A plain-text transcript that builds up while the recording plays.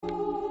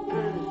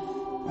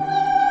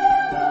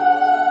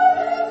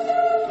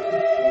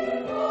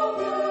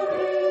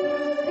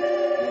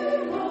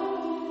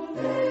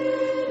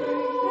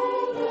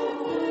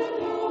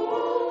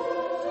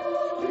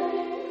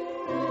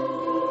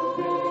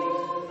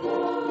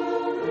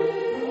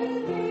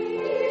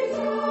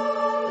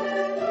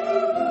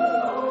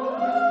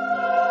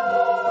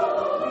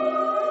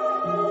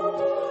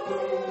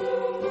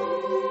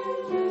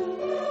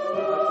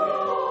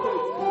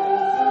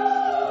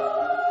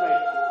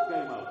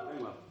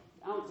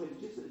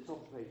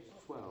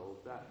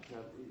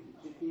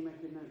Can you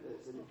make a note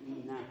that's an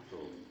E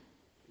natural?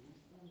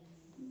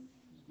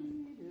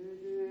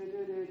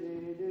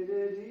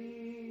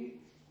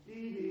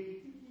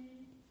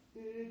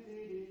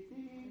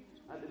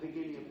 At the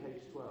beginning of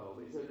page 12.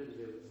 It's a little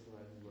bit of a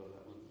surprise as well,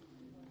 that one.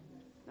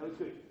 That was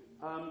good.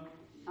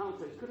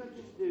 Altos, could I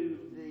just do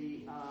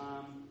the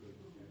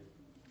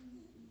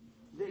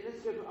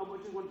let's go from, I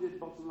just want to do the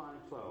bottom line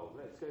of 12.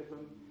 Let's go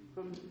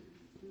from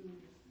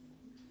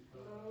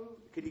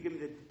can you give me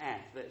the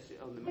F? That's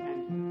on the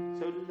end.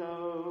 So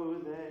low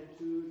there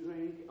to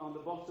drink on the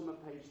bottom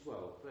of page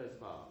 12, first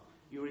bar.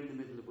 You're in the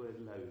middle of the word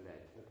low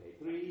there. Okay,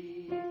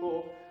 3,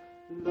 4.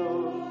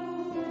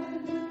 Low there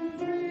to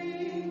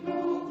drink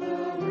of the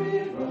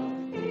river.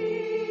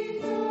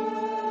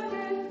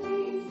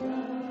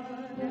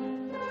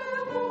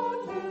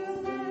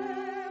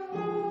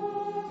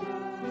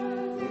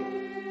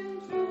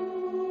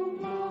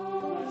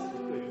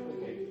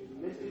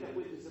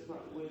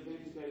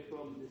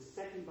 From the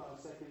second bar,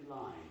 second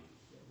line,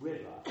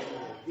 river,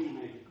 D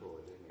major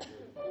chord.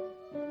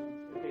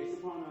 Okay,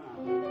 soprano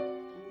and alto.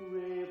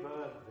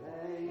 River,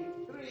 they,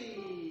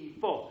 3,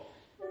 4.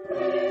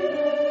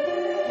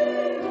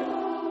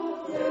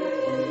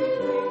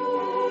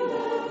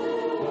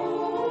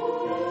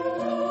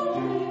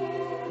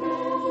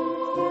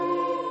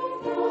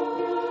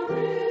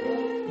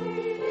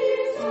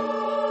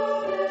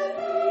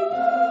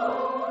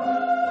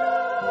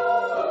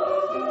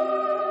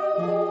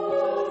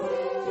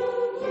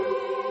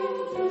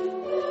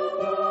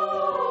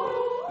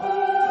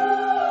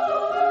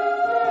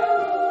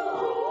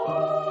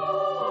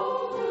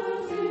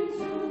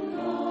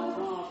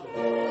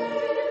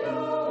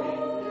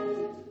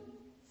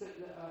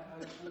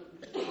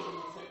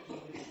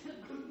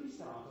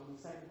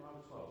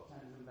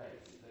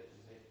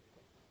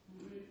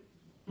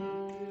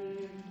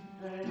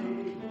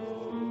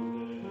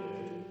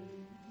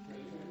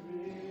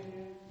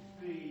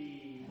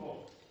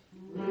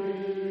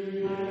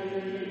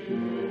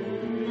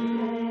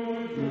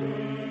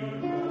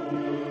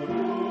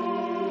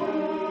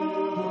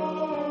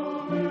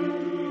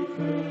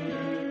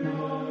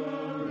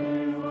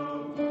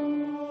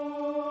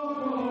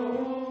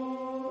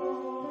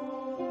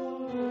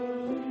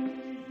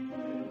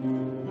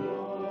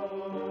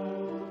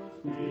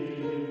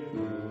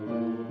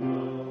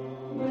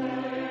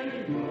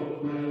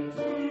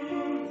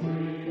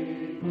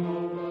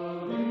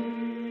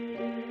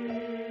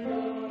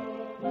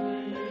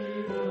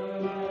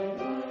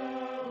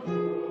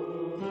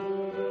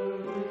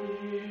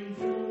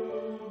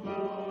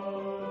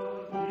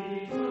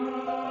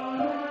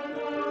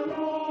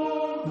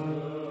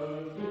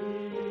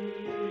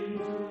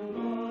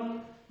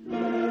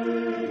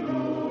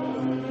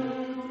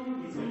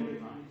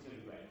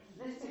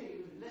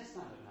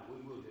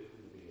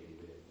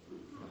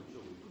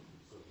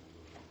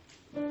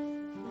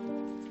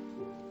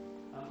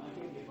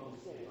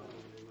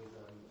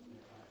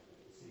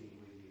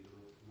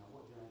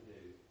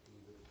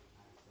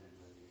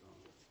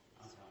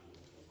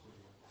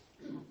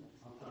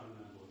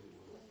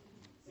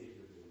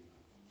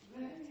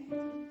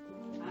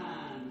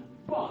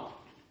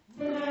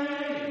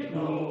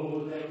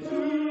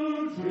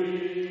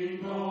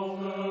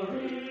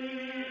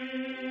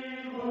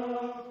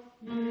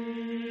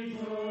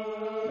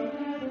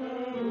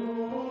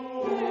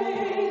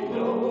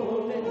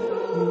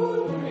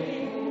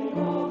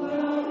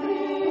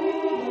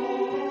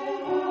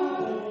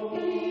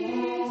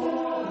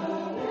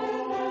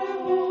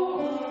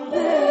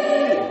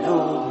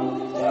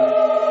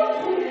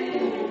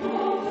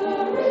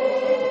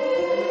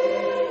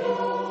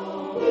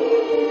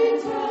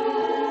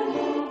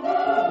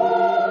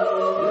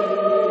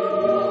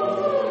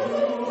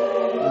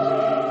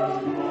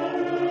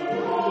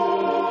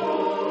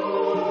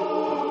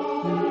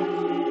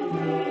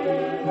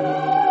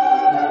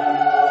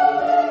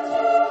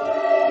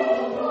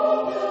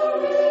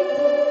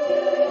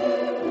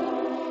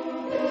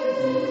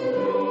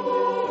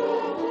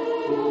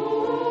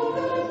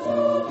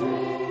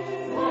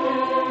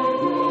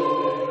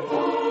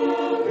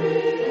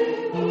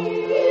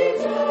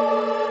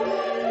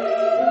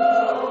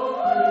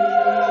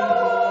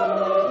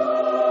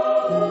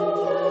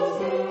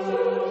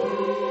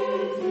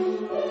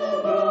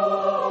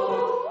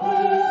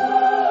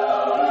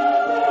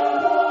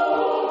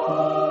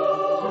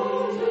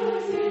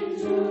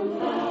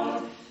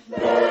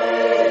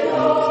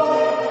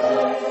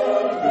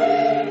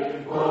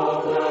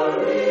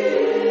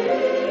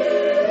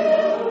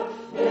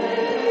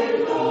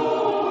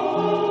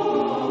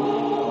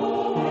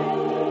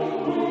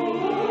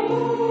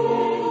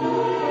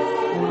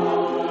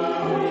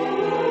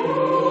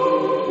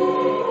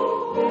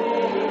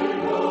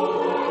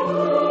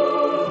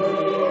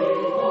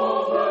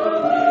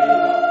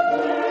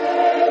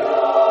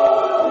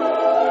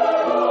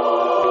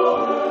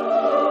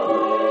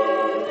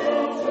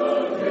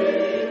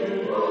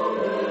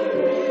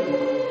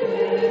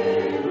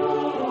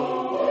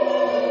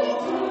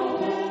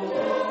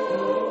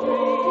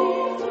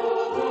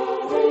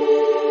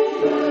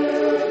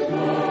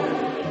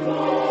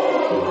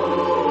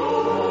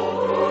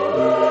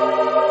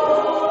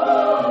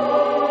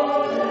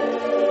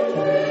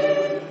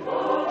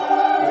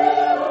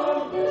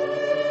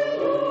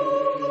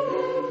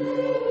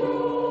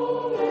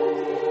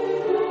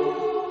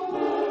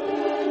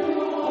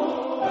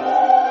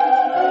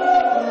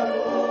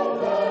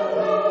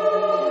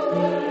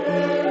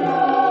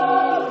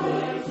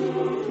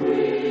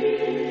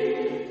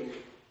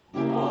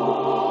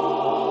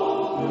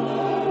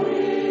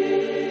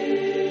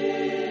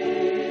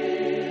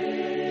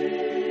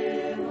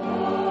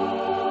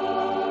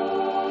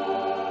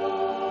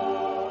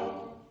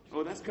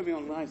 that's coming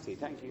on nicely.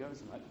 Thank you ever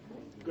so much.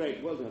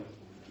 Great, well done.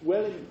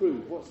 Well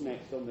improved. What's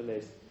next on the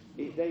list?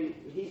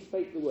 He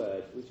spake the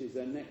word, which is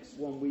the next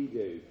one we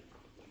do.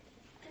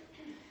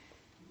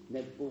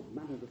 Never bought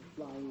man of the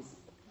flies.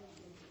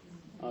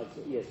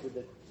 Yes,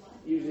 with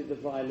usually the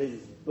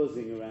violins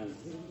buzzing around.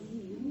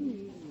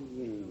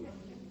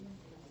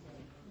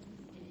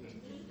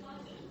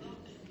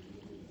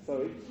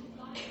 Sorry?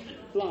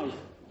 Flies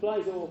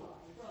or...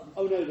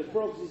 Oh no, the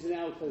frogs is an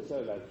alto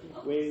solo.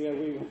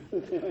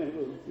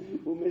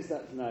 We'll miss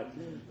that tonight.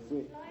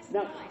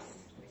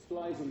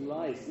 Flies and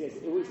lice, yes.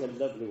 It was a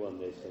lovely one,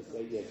 this. So,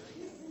 yes.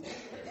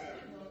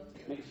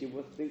 Makes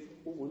you think,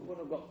 what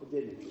have I got for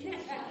dinner?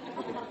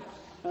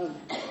 Or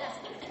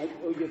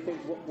you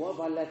think, what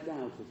have I left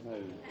out at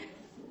home?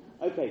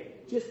 Okay,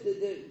 just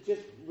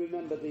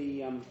remember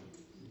the... I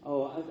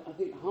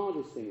think the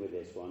hardest thing with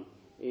this one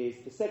is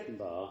the second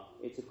bar,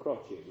 it's a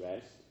crotchet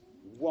rest.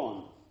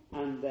 1,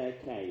 and there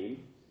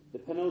came. The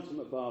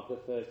penultimate bar of the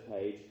first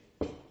page,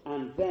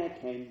 and there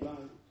came...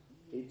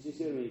 It's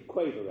just a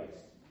quaver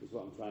rest, is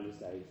what I'm trying to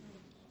say.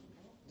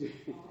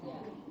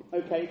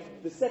 Okay,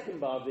 the second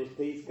bar of this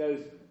piece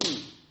goes,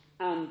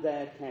 and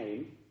there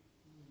came.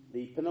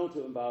 The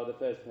penultimate bar of the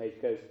first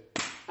page goes,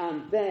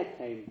 and there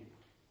came,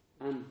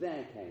 and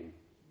there came.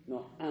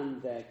 Not,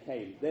 and there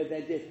came.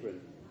 They're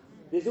different.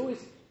 There's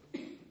always...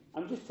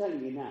 I'm just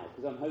telling you now,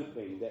 because I'm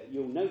hoping that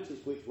you'll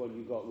notice which one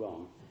you got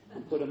wrong,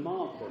 and put a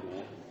mark on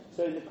it,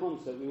 so in the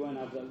concert we won't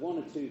have one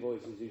or two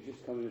voices who've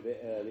just come in a bit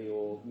early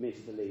or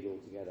missed the lead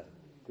altogether,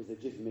 because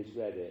they've just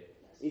misread it.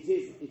 It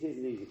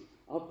isn't easy.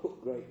 I'll put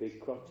great big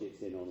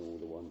crotchets in on all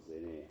the ones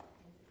in here.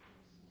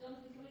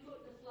 Jonathan, can we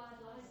put the fly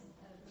lice?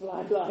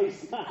 Fly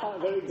lice,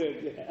 very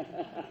good, yeah.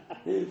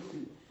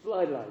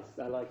 Fly lice,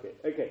 I like it.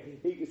 Okay,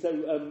 so,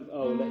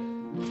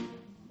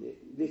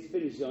 this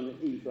finishes on an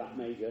E flat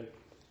major.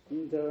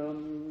 And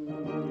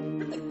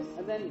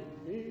then,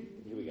 here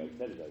we go,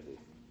 10 of those.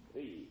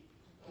 3.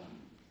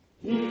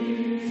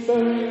 He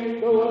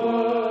spake the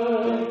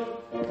word.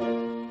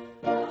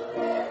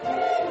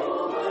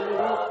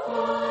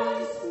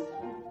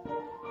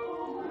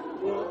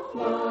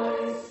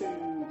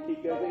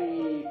 Keep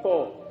going.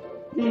 4.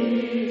 He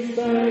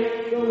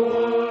spake the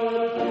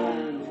word,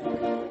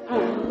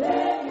 and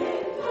let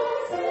it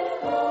rise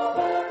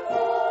over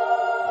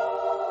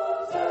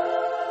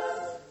waters.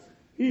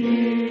 He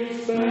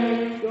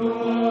spake the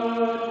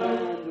word,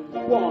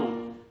 and 1.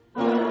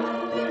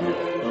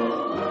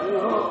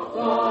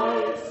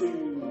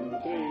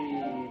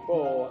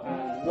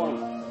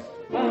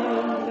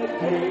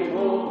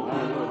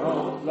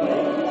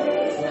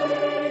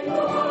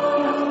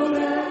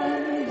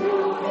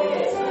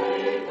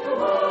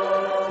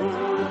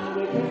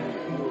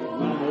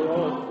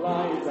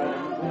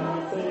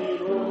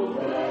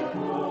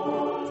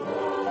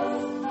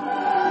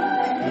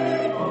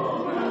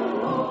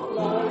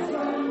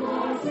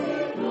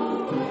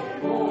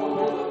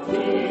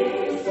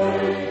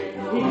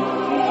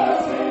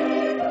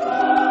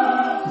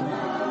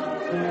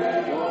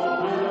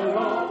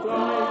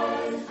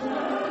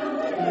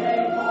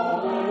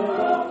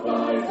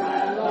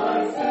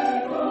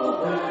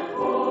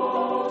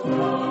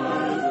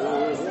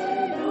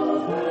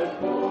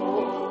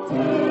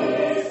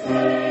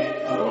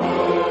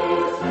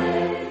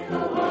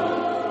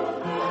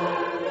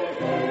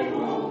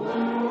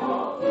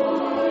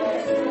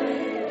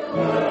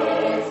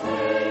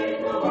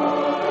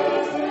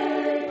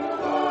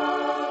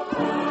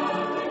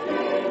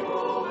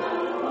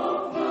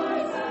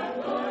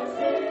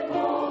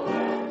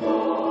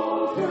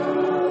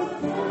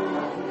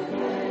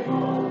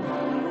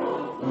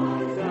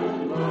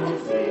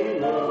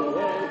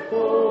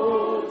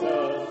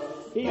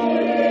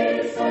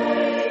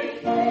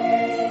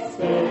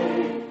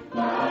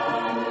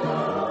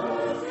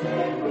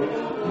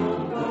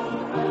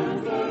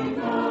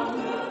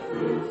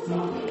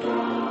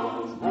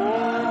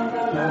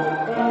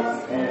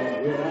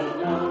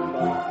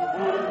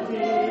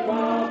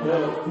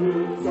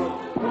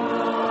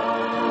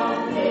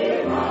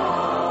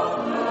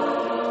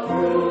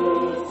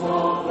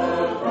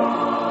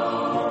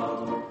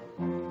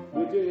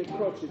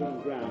 Crotchet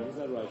on ground, is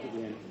that right at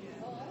the end?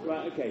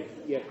 Right, okay.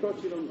 Yeah,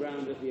 crotchet on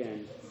ground at the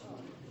end.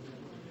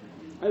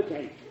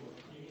 Okay.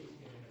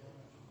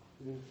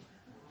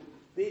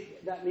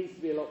 That needs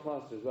to be a lot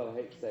faster as well, I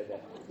hate to say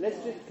that.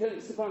 Let's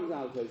just, sopranos,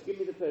 altos, give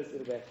me the first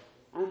little bit.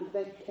 And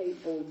there came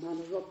all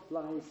manner of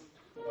flies.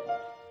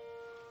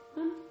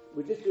 And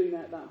we're just doing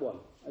that one,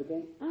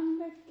 okay?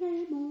 And there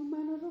came all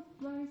manner of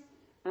flies.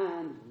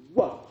 And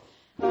 1.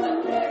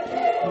 And there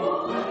came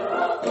all manner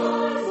of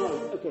flies.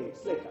 No, okay,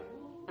 slicker.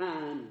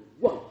 And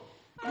 1.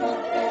 And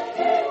there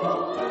came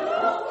all manner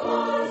of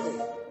flies.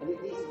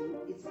 Okay.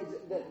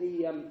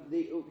 And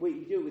it's what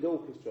you do with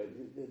orchestra,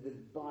 the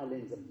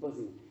violins are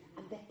buzzing.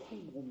 And there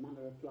came all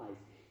manner of flies.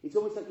 It's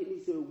almost like it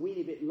needs to be a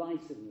weeny bit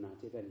lighter than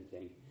that, if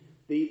anything.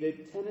 The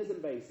tenors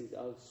and basses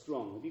are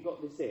strong. Have you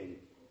got this in?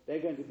 They're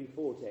going to be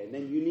forte, and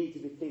then you need to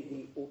be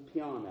thinking or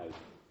piano.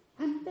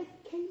 And there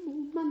came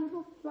all manner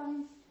of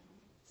flies.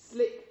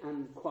 Slick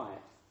and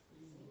quiet.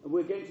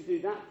 We're going to do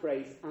that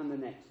phrase and the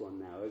next one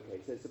now.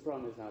 Okay, so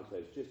sopranos,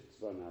 altos, just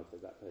soprano,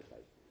 altos, that first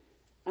phrase.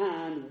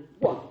 And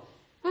 1.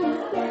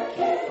 And there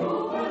came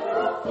all manner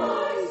of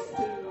flies.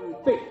 2,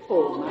 3,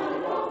 all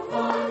manner of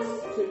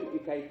flies. 2,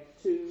 okay,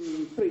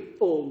 2, 3,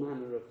 all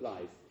manner of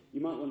flies.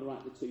 You might want to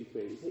write the 2,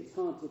 3. It's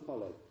hard to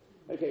follow.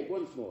 Okay,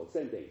 once more,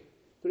 same thing.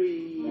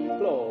 3,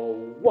 4,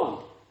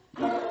 1.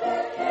 And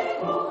there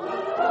came all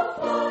manner of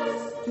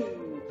flies.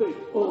 2, 3,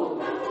 all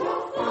manner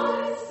of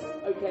flies.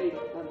 Okay,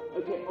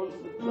 on to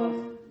the last.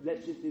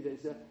 Let's just do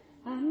this.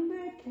 And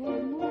there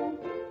came all.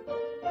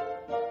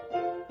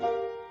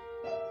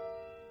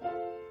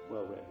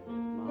 Well written.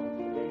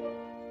 Okay.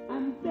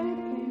 And there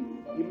came.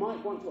 You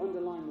might want to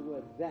underline the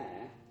word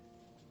there,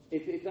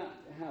 if that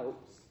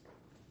helps.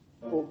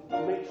 Or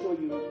make sure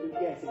you.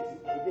 Yes,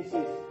 this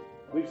is.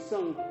 We've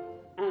sung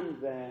and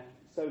there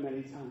so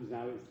many times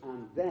now. It's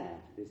and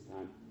there this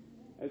time.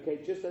 Okay,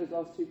 just those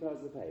last 2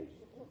 parts of the page.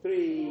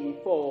 3,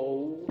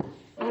 4.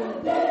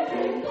 And there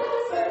came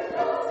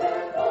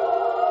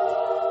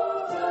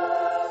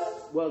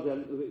well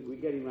done. We're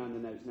getting around the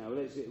notes now.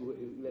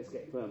 Let's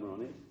get firmer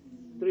on it.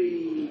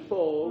 3,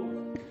 4.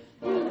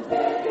 And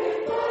there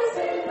came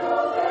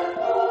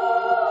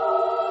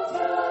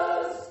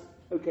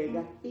okay,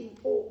 that in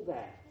all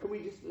there. Can we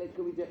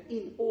do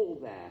in all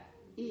there?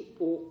 E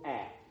or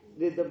e.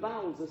 The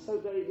vowels are so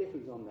very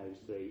different on those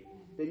 3.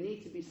 They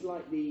need to be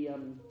slightly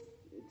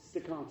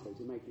staccato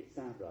to make it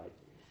sound right.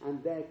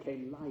 And there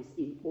came lies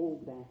in all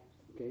there.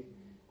 Okay?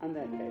 And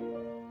there came.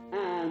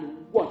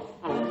 And 1.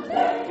 And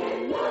there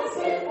came lies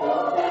in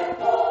all their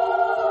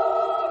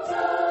quarters.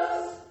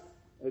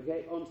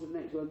 Okay, on to the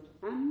next one.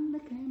 And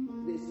there came.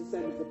 It's the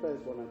same as the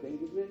first one, I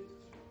think, isn't it?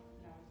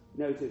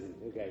 No, it isn't.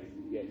 Okay,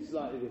 yeah,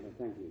 slightly different.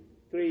 Thank you.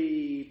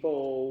 3,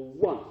 4,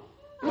 1.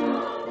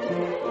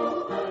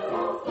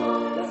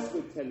 That's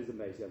with tenors and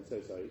bass. I'm so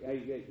sorry.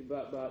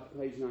 But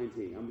page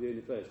 19. I'm doing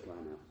the first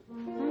line now.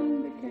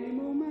 And there came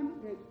all manner.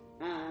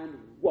 And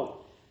 1.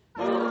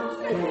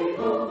 And there came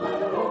all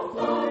manner of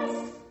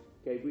flies.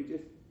 Okay, we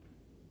just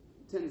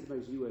tenors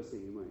and bass. You were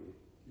singing, weren't you?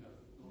 No.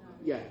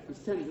 Yeah,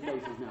 it's tenors and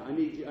basses now. I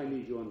need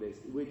you on this.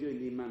 We're doing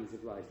the manners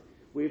of life.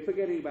 We're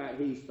forgetting about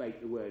he spake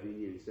the word in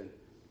unison.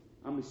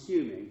 I'm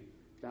assuming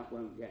that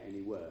won't get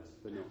any worse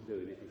for not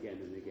doing it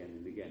again and again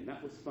and again.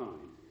 That was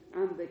fine.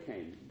 And they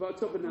came. But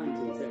top of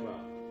 19, set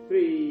right.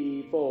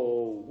 3,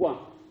 4, 1.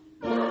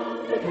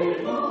 And they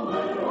came all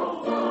manner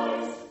of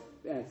flies.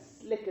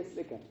 Slicker.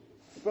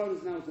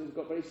 Sopranos and altos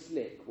got very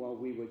slick while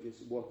we were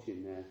just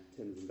watching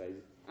tenors and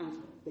basses.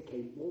 And they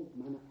came all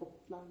manner of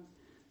flies.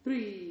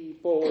 3,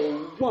 4,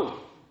 1.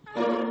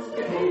 And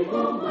they came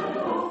all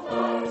manner of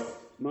flies.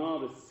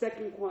 Marvellous.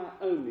 Second choir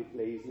only,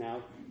 please,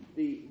 now.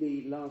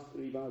 The last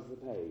 3 bars of the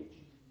page.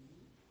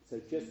 So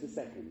just the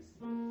seconds.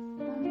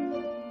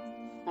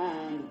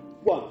 And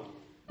 1.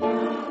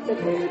 And the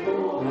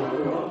table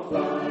of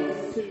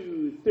flies.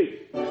 2,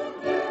 3.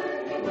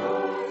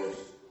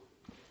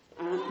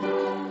 And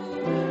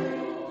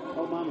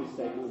oh, my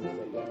mistake.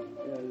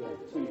 Yeah.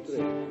 2, 3.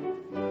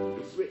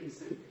 It's written.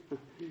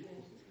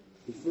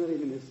 It's not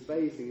even a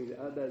spacing, is it?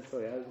 Oh, no,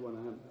 sorry, that was one I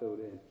haven't filled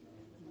in.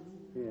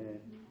 Yeah.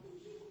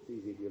 It's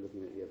easy if you're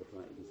looking at the other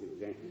part, you can see what's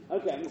going on.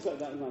 Okay, I'm sorry,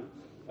 that was mine.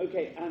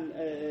 Okay,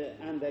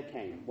 and there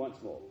came,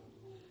 once more.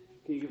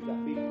 Can you give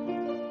that beat?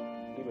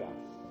 Here we are.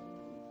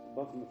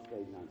 Bottom of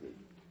page 19.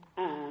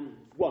 And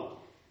 1.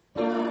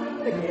 And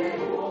there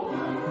came all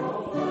manner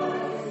of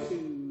flies.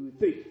 2,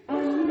 3.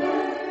 And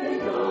there came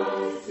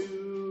flies.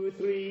 2,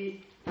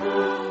 3.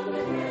 And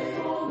there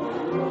came all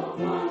manner of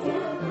flies.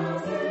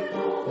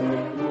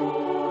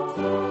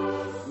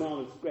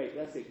 Marvellous, great,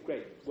 that's it,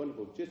 great,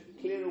 wonderful. Just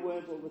clear the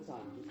words all the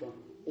time. Just on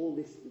all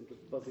this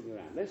buzzing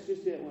around. Let's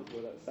just do it once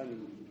more. That's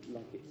sounding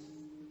like it's.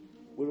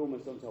 We're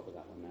almost on top of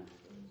that one now.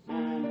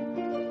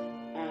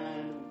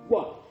 And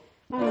 1.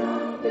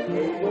 And there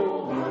came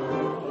all manner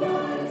of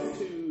flies.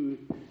 2.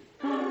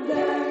 And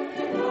there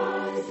came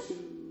flies.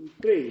 2,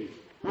 3.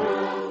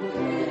 And there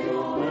came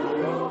all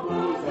manner of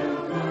flies. And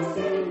cast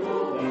in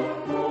all their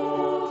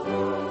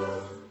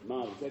quarters.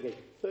 Marvellous. Okay,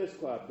 first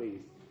choir,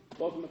 please.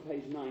 Bottom of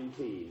page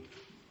 19.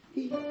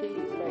 He spake.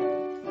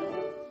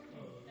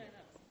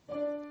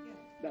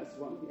 That's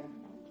one, yeah.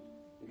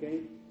 Okay.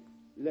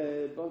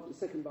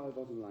 Second bar,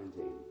 bottom 19.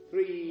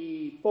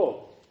 3,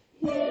 4.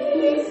 He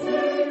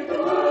spake the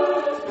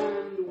word.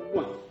 And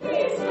 1. He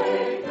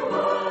spake the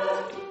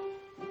word.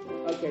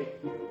 Okay.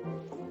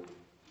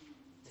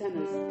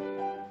 Tenors.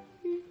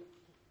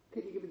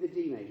 Can you give me the D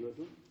major as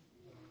well?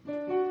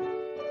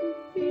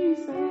 He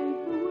spake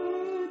the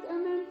word.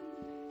 And then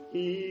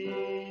he.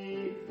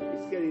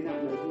 It's getting that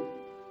note.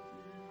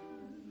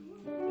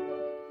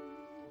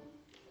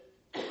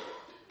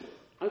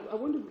 I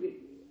wonder if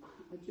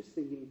I'm just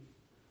thinking,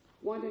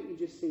 why don't you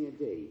just sing a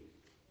D?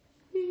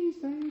 He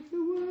spake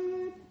the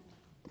word.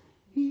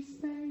 He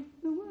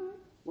spake the word.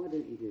 Why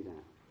don't you do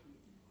that?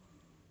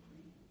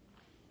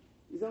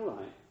 Is that all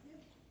right?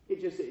 It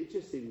just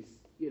seems,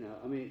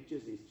 I mean, it's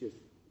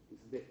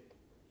a bit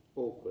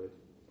awkward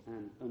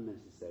and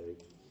unnecessary.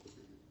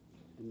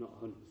 And not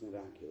 100%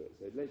 accurate,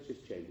 so let's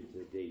just change it to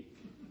a D.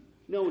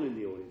 No one in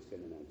the audience is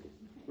going to notice.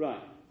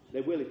 Right, they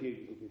will if you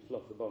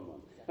fluff the bottom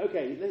one.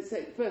 Okay, let's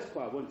say first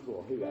choir, 1 to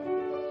 4. Who got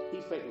it?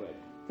 He spake the word.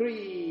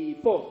 3,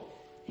 4.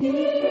 He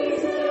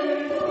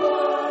spake the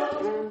word.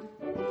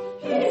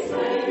 He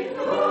spake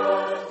the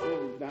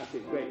word. That's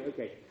it, great,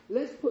 okay.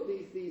 Let's put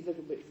these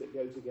little bits that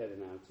go together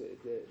now.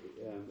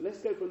 Let's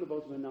go from the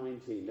bottom of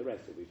 19, the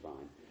rest will be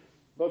fine.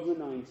 Bottom of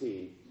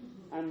 19,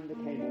 and the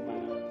came all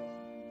manner.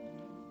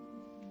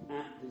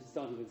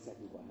 Starting with the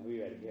second choir. Are we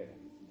ready? Here.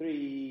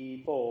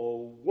 3,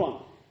 4,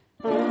 1.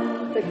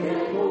 And the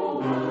came all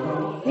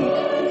manner. He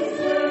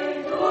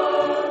spake the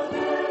word. He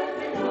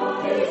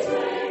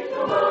spake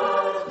the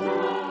word.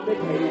 And the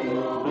came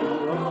all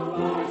manner of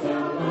lies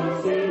and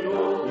lies in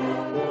all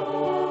their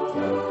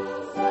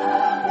waters.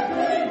 And the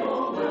came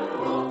all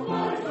manner of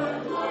lies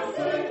and lies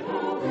in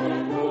all their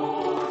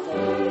waters.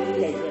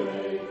 Okay,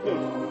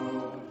 good.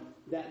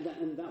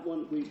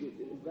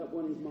 That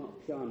one is marked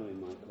piano in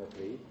my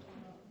copy.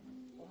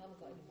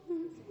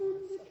 And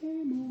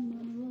came all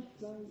manner of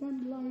lies and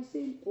lies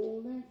in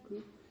all their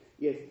crew.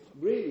 Yes,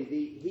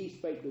 really, he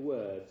spake the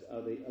words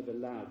are the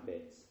loud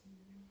bits.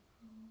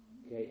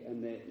 Okay,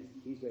 and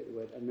he spake the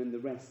word, and then the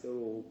rest are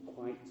all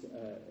quite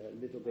a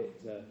little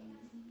bit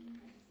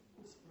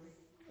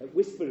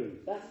whispering.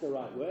 That's the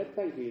right word.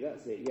 Thank you.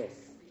 That's it.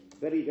 Yes,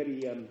 very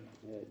very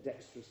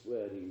dexterous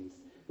wordings.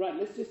 Right,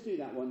 let's just do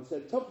that one. So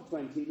top of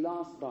 20,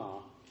 last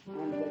bar,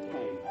 and there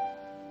came.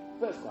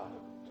 First bar.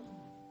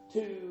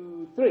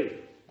 2, 3.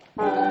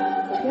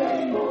 And there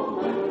came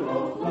all manner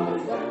of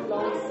lies and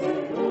lies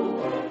in all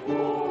their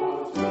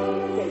waters.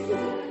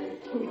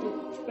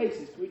 Okay,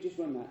 so can we just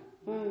run that?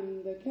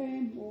 And there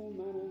came all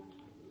manner.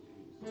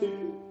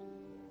 2,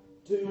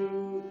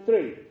 2,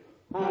 3.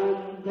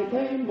 And there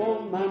came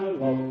all manner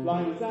of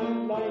lies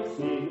and lies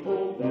in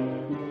all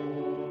their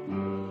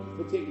waters.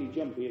 Particularly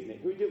jumpy, isn't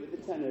it? Can we do it with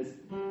the tenors?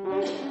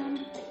 And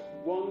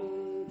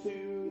 1,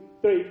 2,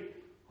 3.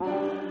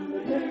 And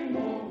there came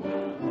all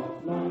manner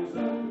of lies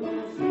and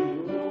lies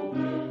in all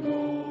their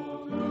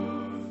waters.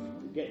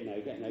 Get no.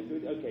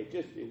 Good. Okay,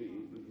 just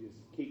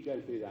keep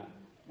going through that.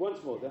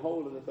 Once more, the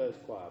whole of the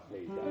first choir,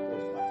 please. That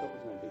first choir, top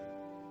of 20.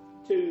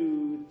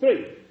 2,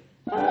 3.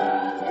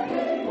 And there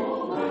came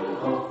all manner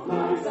of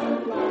lies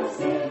and lies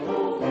in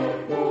all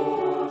their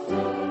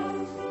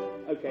waters.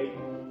 Okay,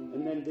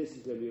 and then this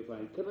is going to be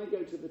fine. Can I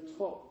go to the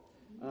top?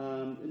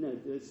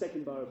 The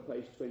second bar of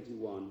page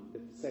 21, the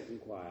second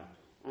choir.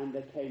 And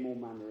there came all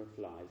manner of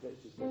flies. Let's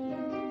just go from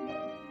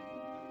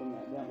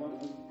that one.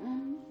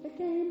 And there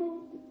came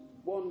all.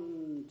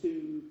 1,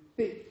 2,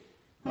 3.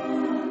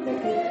 And there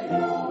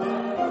came all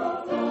manner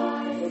of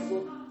flies.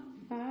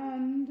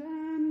 And.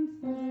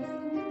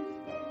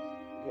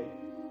 Okay.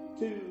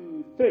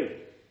 2, 3.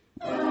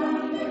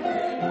 And there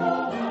came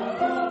all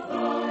manner of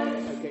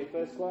flies. Okay,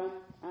 first choir.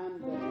 And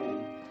there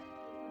came.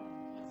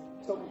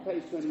 Top of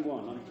page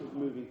 21. I'm just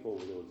moving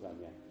forward all the time,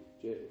 yeah.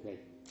 Okay.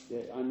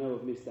 I know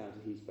I've missed out a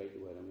he spake the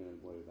word. I'm going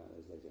to worry about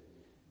those later.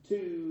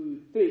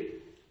 2,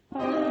 3.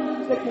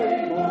 And there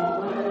came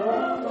all manner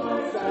of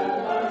flies and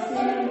lies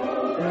in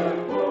all their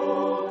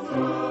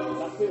waters.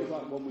 That feels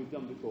like one we've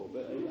done before,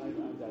 but I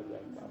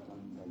digress.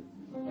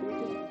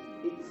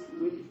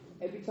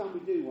 Every time we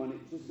do one,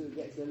 it just sort of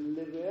gets a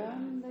little bit.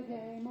 And there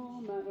came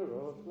all manner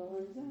of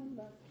flies and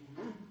lies.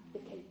 And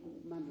there came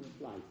all manner of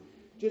flies.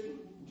 Just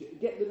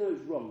get the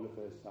notes wrong the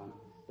first time,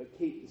 but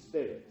keep the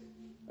spirit.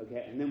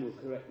 Okay, and then we'll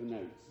correct the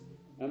notes.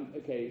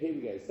 Okay, here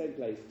we go. Same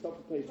place. Top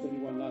of page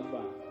 21, last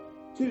one.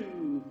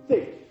 2,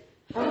 3.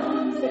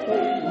 And there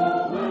came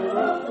all manner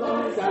of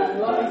flies and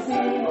lies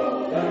in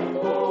all their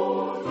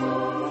waters.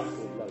 That's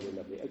it, lovely,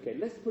 lovely. Okay,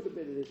 let's put a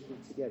bit of this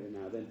together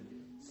now then.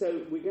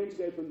 So we're going to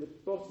go from the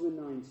bottom of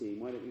 19.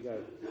 Why don't we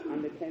go?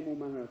 And there came all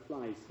manner of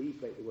flies. He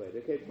spake the word.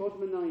 Okay,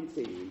 bottom of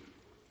 19.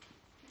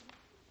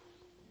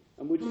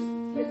 And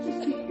let's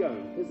just keep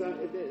going, because a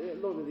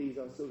lot of these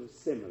are sort of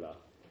similar.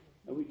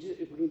 And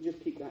if we can just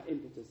keep that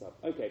impetus up.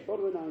 Okay,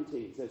 bottom of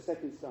 19, so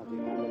second starting,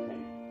 and there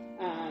came.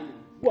 And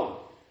 1.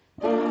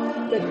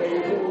 And there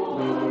came all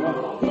manner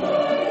of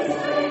flies. He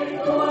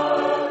spake the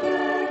word.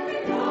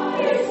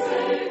 He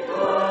spake the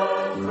word.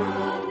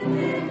 And there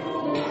came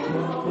all manner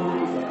of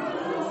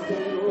flies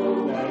in all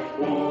their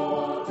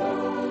waters.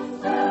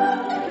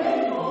 And there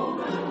came all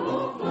manner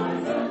of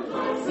flies and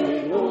lies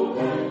in all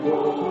their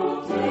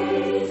waters.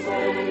 He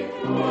spake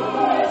the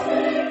word. He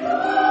spake the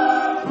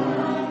word.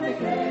 And there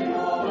came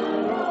all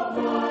manner of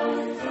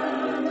flies.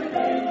 And there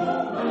came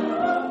all manner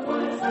of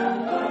flies and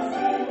lies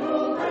in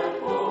all their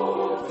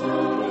waters.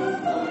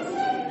 Lies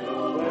in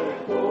all their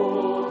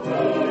waters.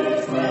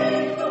 He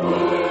spake the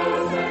word.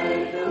 He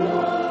spake the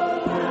word. And there came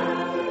all manner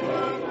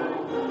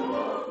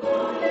of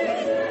flies. He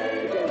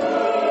spake the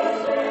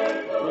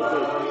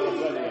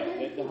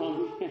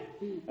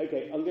word.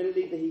 Okay, I'm going to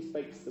leave the he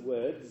spakes the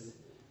words,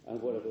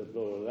 and whatever the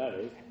plural of that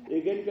is.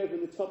 You're going to go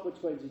from the top of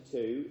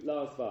 22,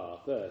 last bar,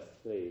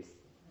 first, please.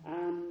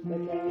 And there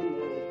came,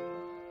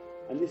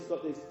 and this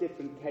got this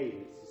different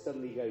cadence. You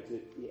suddenly go to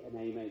an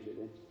A major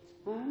then.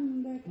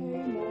 And there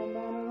came all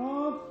manner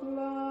of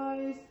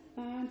flies.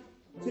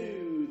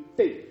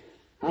 2.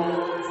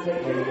 And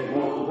there came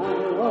all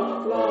manner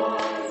of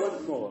flies.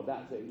 Once more,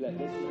 that's it. Let's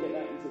just get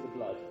that into the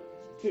blood.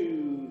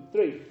 2,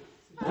 3.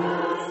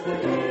 And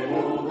there came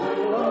all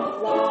manner of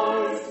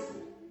flies.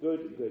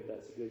 Good,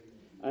 that's good.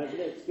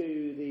 Let's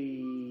do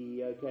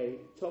the,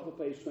 top of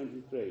page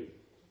 23.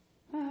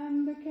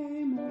 And there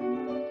came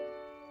all,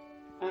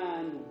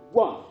 and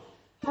 1.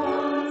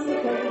 And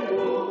there came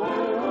all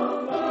manner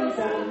of flies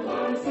and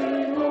lice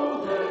in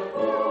all their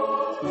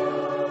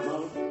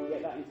quarters.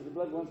 Get that into the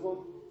blood once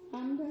more.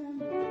 And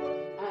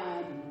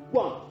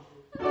 1.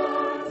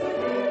 And there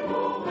came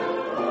all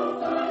manner of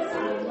flies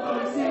and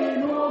lice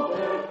in all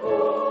their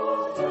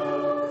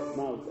quarters.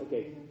 Mouths,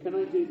 okay. Can I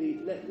do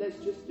let's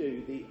just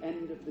do the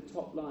end of the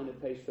top line of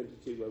page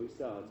 22 where we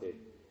started.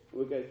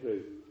 We'll go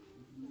through.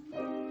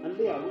 And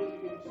Leo, will you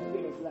just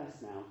give us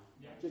less now?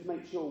 Yeah. Just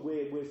make sure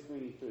we're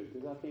swinging through,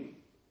 because I think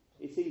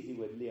it's easy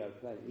with Leo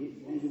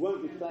playing. He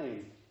won't be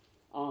playing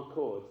our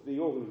chords. The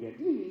organ will get,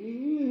 and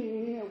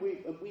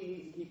we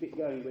need to keep it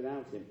going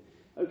without him.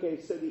 Okay,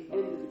 so the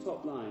end of the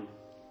top line.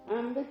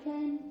 And there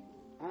came,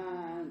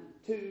 and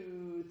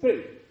 2,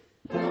 3.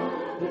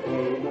 And there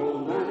came all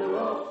manner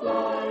of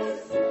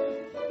flies.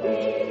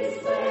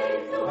 These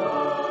make the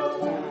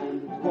world.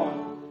 And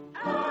 1.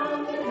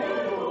 And there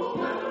came all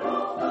manner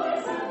of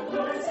flies and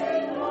lice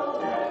in all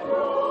their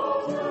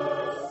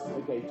quarters.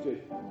 Okay,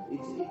 good.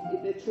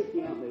 They're tricky,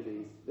 aren't they,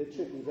 these? They're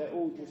tricky. They're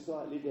all just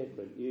slightly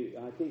different.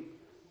 I think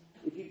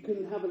if you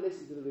can have a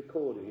listen to the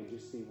recording and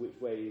just see which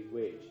way is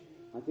which,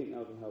 I think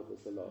that will help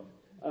us a lot.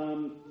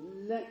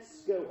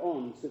 Let's go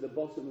on to the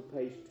bottom of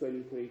page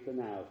 23 for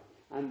now.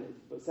 And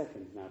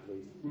seconds now,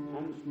 please.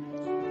 And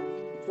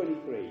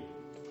 23.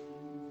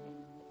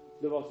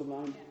 The bottom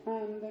line.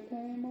 And there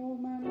came all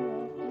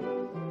manner of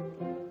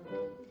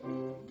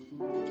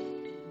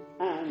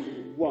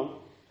and 1.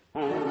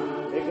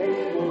 And there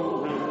came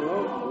all manner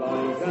of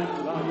flies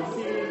and lice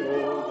in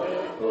all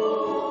their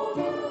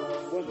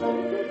quarters.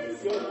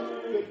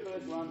 Good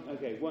first one.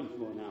 Okay, once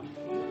more now.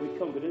 With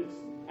confidence.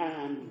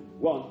 And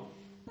 1.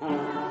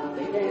 And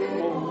there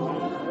came all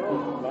manner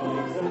of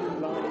flies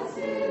and lice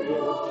in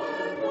all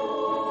their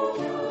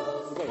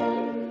quarters. Okay,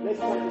 let's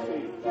try this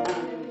week.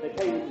 And there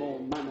came all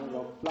manner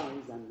of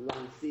flies and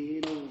lice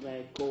in all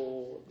their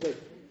quarters.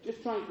 Just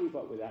try and keep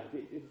up with that.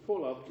 If you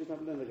fall off, just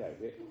have another go.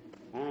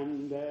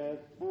 And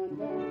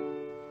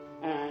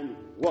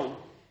 1.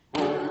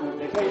 And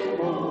there came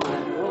all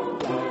manner of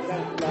flies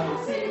and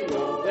lice in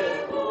all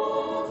their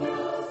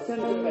quarters. Turn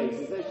to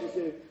places. Let's just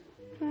do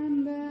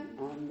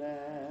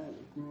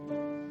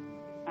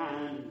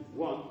and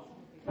 1.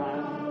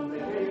 And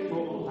there came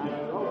all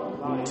manner of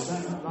flies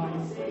and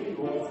lice in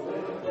all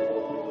their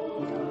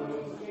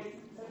quarters.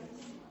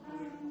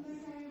 And there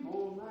came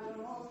all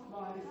manner of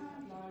flies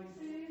and lice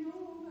in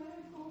all their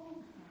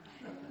quarters.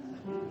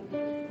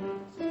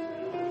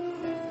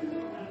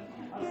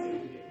 I'll see it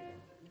again.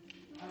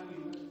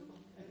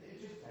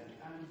 It's just 10.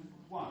 And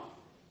 1.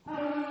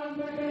 And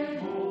there came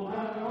all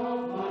manner of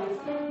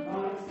flies and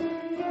lice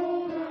in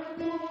all their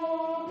quarters.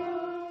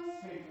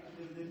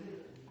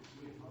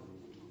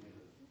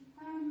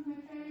 And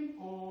there came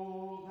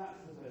all, that's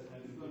the first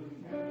note, we've got to be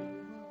careful.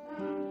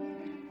 And there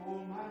came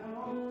all manner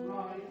of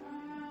flies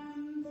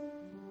and,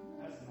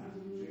 that's the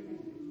massive trick, isn't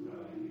it?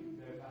 Right, you can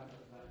go back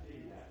up that D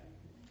there.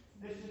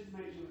 Let's just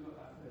make sure we've got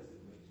that first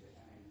picture.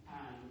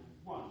 And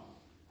 1.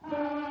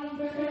 And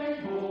there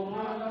came all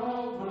manner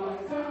of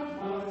flies and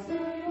lice in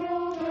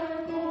all their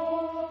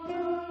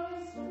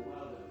quarters.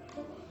 Well done,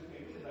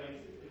 okay, with the bass,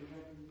 here we go.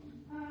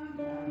 And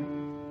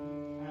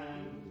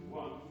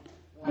 1.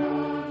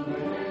 And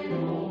there came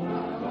all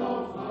manner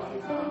of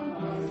flies and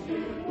lice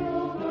in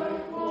all their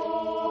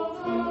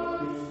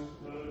quarters.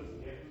 Good,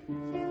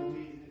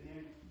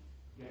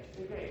 yes.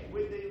 Okay,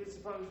 with the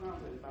sopranos and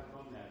altos back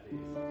on there,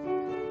 please.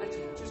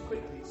 Actually, just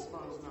quickly,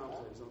 sopranos and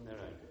altos on their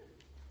own.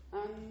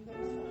 And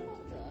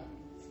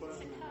It's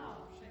a car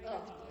showing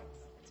off.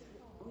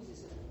 what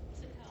is it?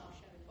 It's a car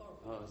showing off.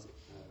 Oh, is it?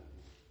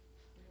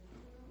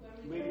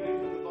 We're going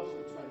to the bottom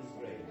of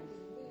 23.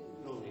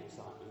 All the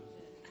excitement.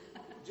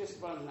 Just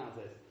sopranos and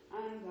altos.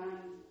 And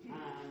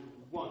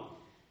 1.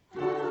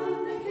 And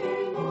there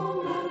came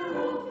all manner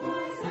of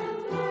flies and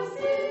lice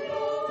in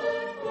all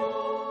their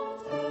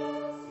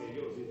quarters. Yeah,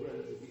 yours is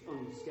relatively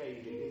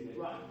unscathing, isn't it?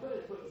 Right,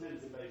 let's put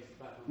sense of bass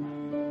back on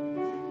that.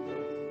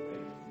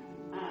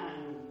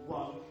 And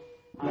 1.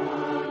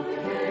 And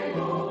there came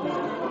all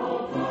manner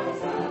of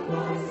flies and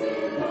lice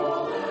in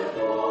all their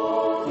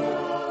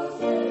quarters.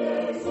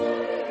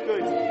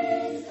 Good.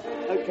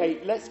 Okay,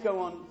 let's go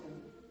on.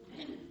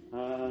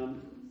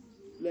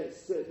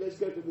 Let's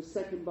go to the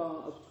second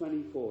bar of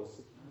 24,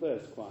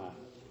 first choir.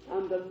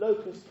 And the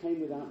locust came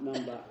without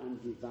number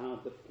and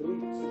devoured the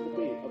fruits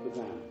of the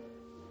ground.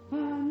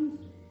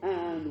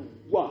 And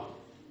 1.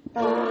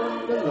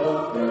 And the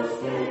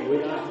locust came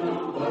without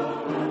number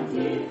and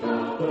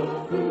devoured the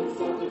fruits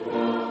of the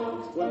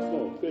ground. Once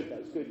more. Good,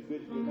 that's good.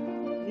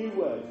 New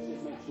words,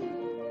 just make sure.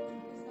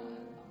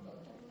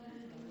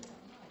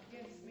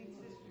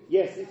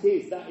 Yes, it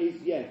is. That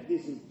is, yes.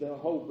 This is the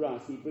whole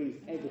brass. He brings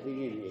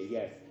everything in here,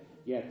 yes.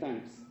 Yeah,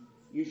 thanks.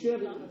 You should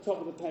have it at the top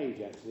of the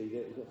page, actually,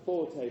 the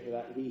forte for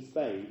that, he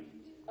spake,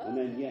 and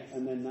then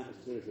that was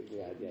terrifically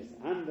had, yes.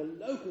 And the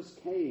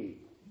locust came.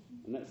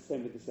 And that's the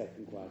same with the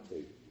second choir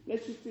too.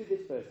 Let's just do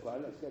this first choir,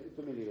 let's get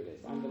familiar with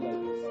this. And the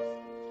locusts.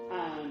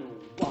 And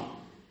one.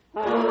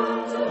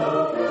 And the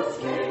locusts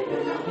came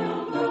with a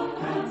number,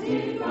 and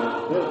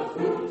devoured the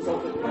fruits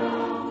of the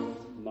ground.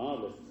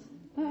 Marvellous.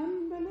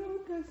 And the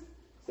locusts.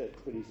 So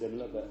it's pretty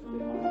similar, but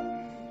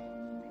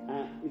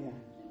yeah,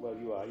 well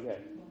you are, yeah.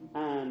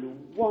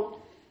 And one.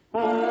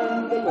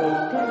 And the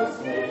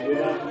locusts came with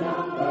a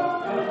number,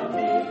 and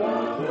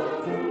devoured the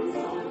fruits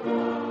of the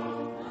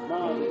ground.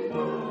 Marvellous.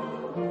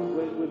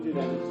 We'll do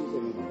that in 2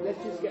 seconds.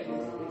 Let's just get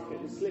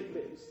the slick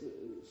bit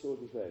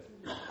sorted first.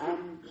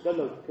 And the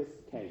locust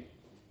came.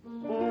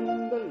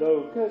 And the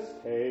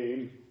locust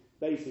came.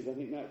 Bases, I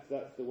think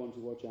that's the one to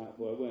watch out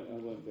for. I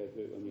won't go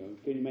through it on your own.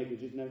 Can you make it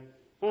just know?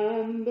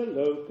 And the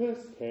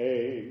locust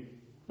came.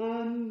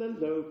 And the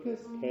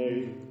locust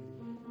came.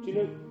 Do you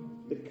know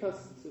the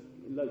cusps of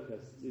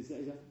locusts? Is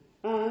that,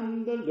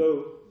 and the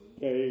locust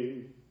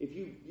came. If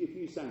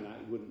you sang that,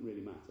 it wouldn't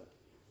really matter.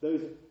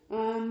 Those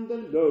and the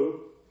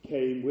locust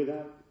came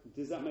without,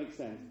 does that make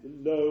sense? The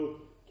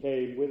low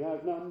came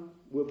without none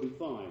will be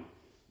fine.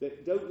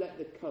 Don't let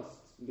the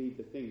cusps be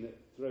the thing that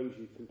throws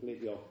you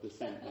completely off the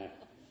scent there.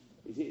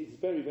 It's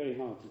very, very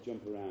hard to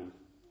jump around.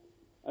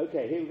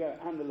 Okay, here we go,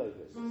 and the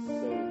locusts. So,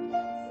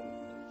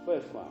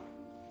 first choir,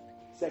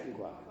 second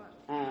choir,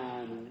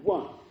 and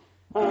one.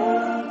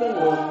 And the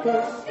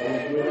locusts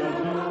came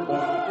without number,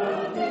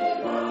 and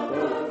devoured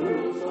the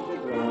fruits of the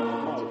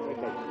ground. Oh,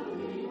 okay,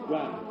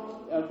 right.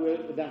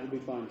 That will be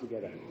fine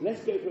together.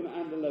 Let's go from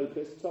and the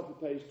locust, top of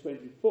page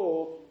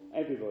 24,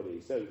 everybody.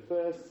 So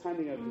first,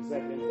 handing over to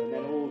second, and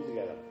then all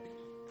together.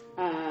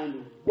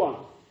 And one.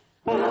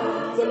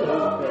 And the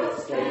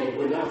locust came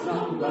without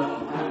number,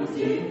 and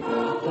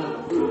devoured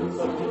the fruits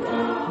of the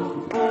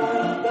ground.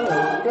 And the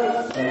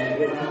locust came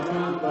without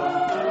number,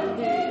 and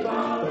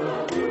devoured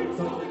the fruits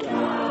of the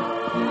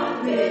ground. And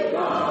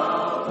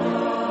devoured the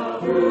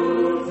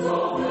fruits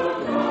of the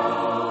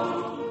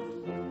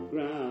ground.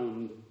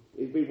 Ground.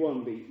 It'd be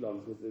one beat long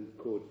because the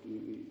chord,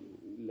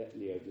 let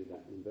Leo do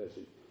that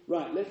inversion.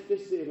 Right, let's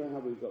just see how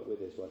we've got with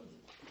this one.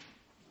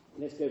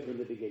 Let's go from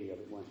the beginning of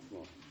it once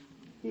more.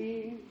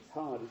 It's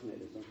hard, isn't it,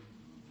 this one?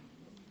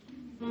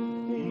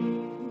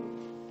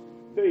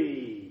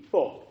 3,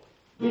 4.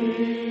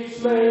 He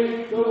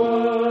spake the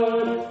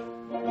word.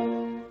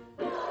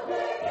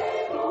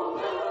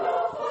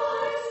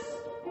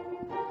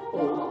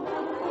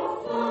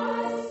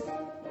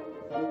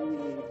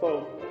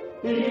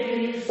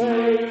 He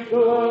spake the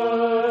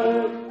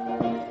word,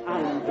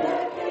 and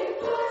there came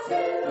flies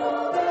in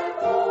all their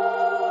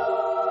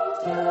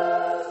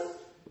quarters.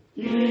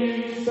 He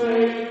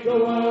spake the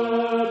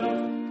word,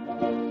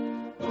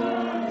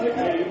 and there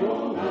came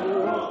all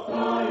manner of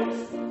flies.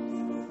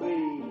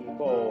 3,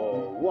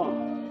 4, 1.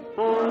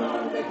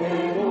 And there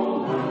came all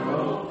manner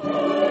of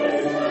flies.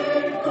 He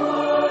spake the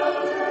word,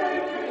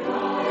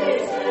 he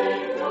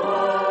spake the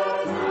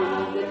word,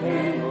 and there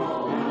came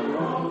all manner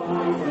of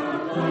flies,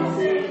 and I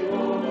see.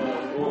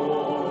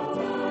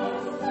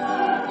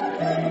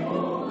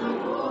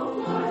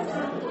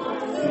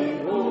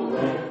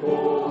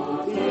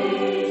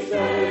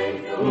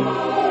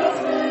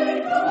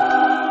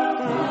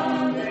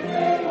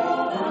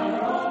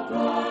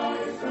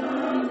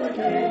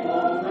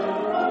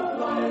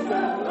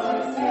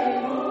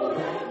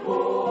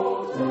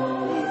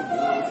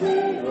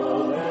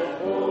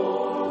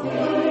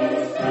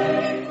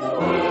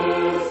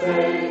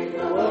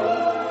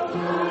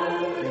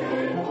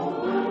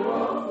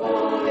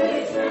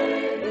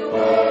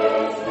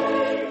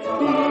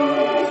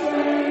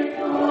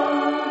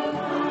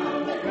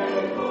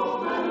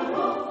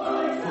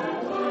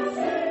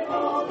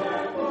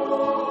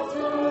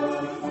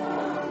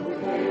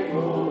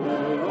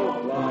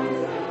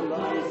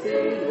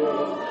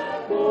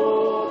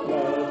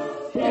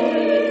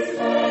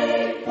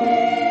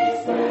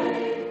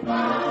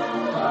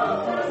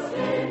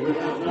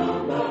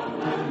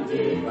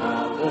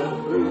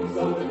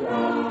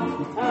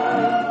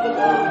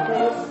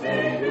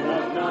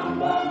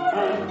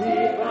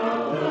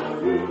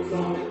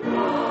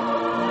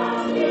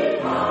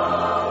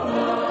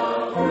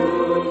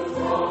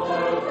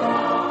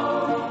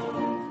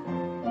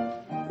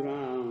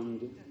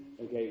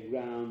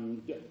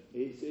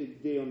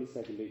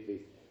 Second beat,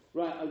 please.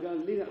 Right, I'm going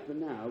to leave that for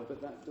now, but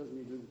that does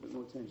need a little bit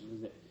more attention,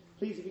 doesn't it?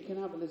 Please, if you can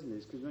have a listen to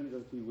this, because we've only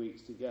got a few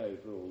weeks to go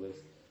for all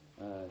this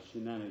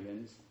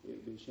shenanigans, it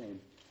would be a shame.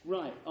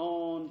 Right,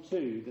 on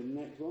to the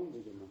next one.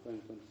 We've got my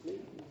phone front to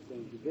sleep. It's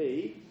going to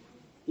be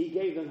He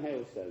Gave Them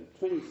Hailstone,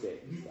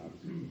 26.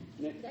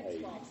 Next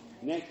page.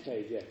 Next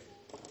page, yes.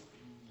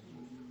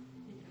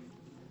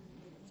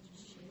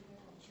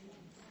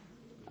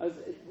 I was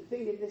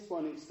thinking this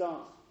one,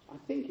 I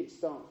think it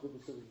starts with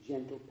a sort of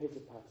gentle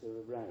pitter-patter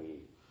of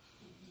rain.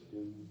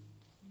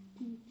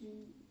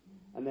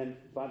 And then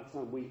by the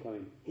time we come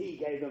in, he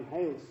gave them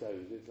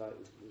hailstones. It's like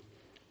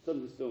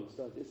thunderstorm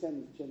started.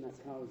 Send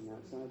that car isn't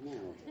outside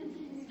now.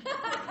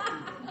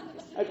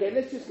 Okay,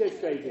 let's just go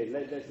straight in.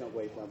 Let's not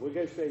waste time. We'll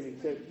go straight in.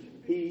 So,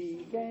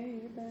 he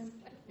gave them.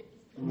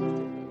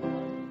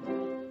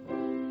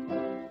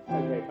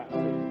 Okay, back to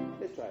it.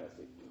 Let's try that.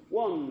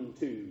 1,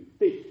 2,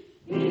 3.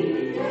 He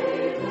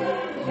gave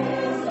them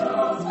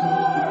hailstones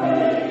for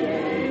rain. He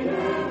gave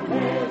them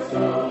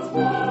hailstones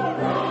for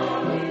rain.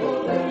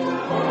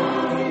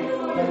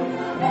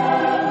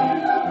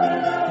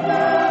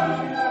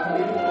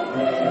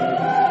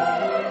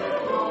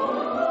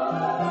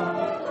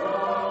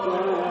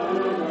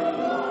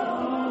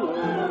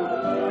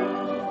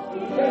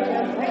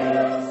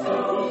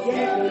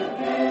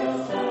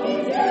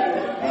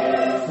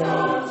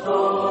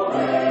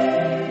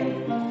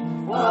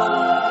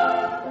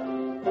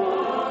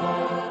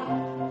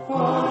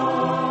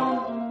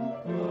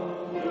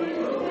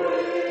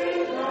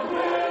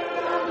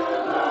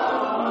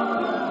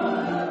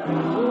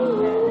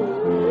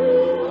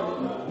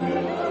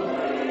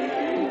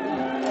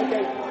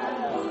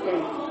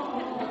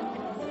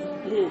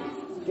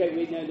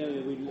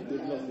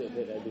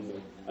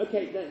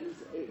 Okay,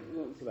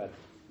 what's about?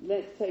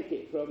 Let's take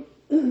it from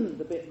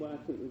the bit where I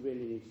think we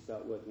really need to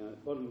start working on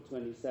it. Bottom of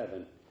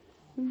 27.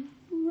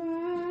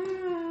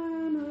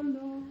 Ran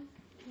along.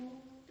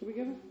 Can we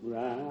go?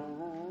 Ran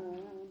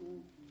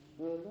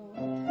along.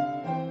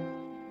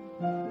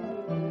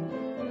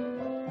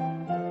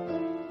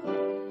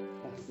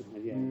 That's the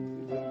one, yeah.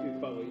 We'll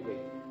follow what you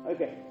think.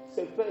 Okay, so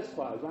first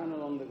choir, ran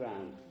along the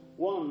ground.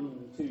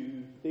 1,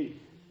 2,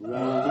 3. Ran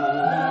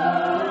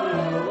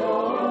along.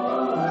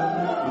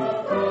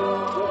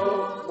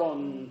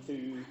 1,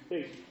 2,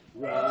 3.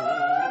 Run.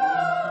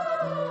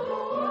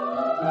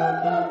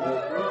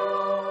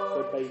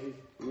 So babies,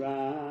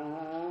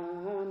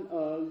 ran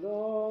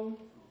along.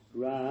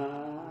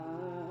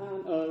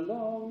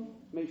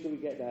 Make sure we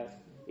get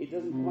that. It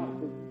doesn't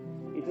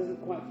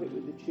quite fit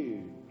with the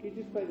tune. Can you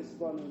just play the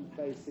soprano and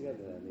bass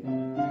together then?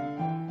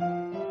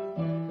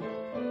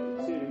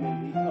 Soon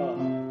the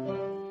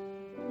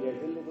yeah,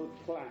 there's a little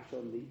clash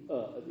on the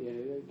at the end.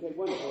 Okay,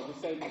 wonderful. The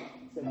same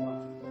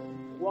one.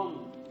 1,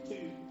 2,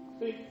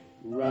 3.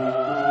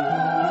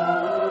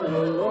 Run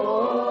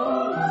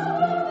along.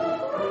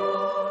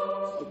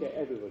 Okay,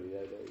 everybody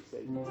there. So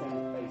 10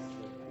 pace.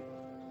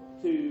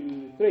 2,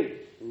 3.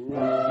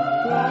 Run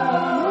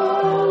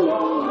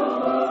along.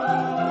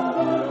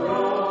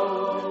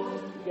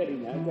 Getting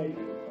there. Okay,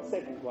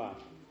 second choir.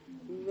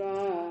 Run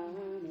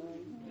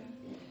along.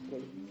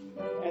 Okay.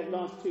 At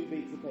last 2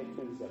 beats of page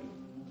 27.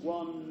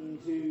 1,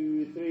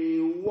 2,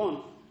 3,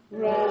 1.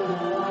 Run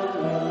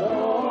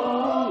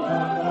along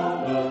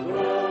the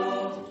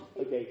ground.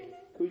 Okay,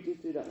 can we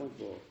just do that once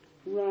more?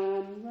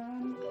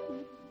 Run.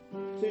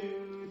 2,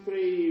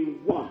 3,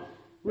 1.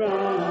 Run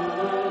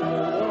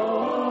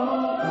along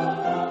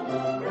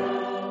the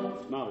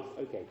ground. Marvellous.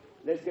 Okay,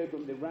 let's go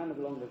from the ran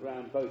along the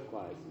ground, both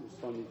choirs,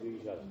 responding to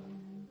each other.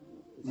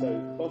 So,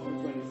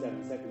 bottom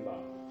 27, second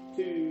bar.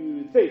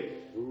 2, 3.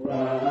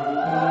 Run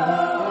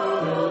along.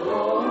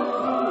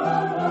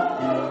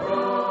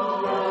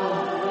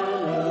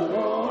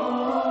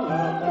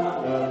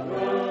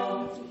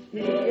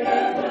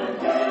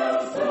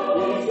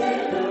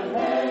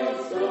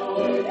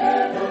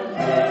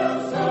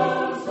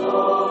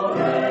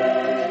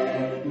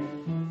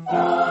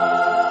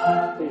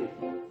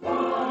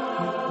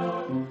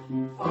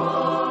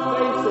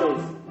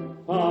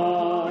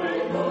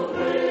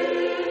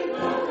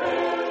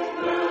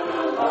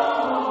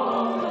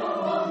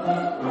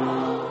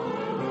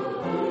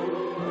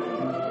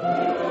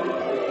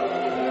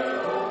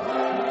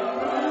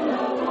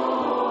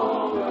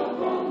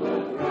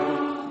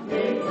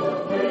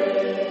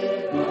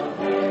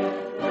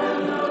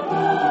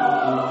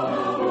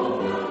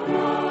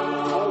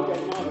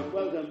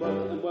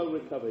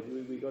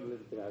 We got a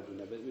little bit out of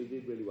there, but we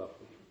did really well.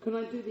 Can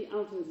I do the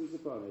altos and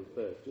sopranos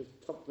first? Just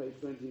top page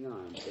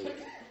 29,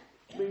 please.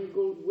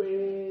 Sprinkled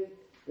with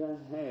the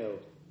hail.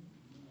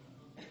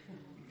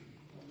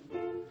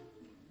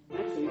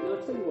 Actually,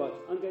 I'll tell you what.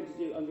 I'm going to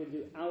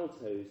do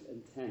altos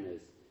and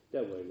tenors.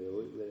 Don't worry,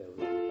 they'll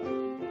be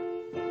fine.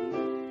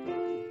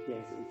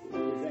 Yes,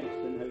 there's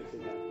extra notes in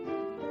there.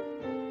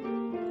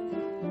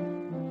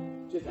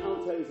 Just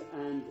altos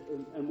and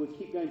we'll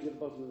keep going to the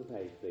bottom of the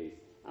page, please.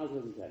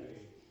 Altos and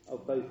tenors. Oh,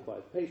 both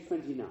choirs. Page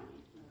 29.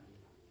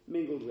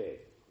 Mingled with.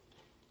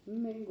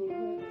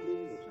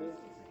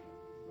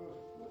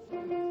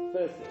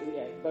 First,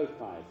 yeah, both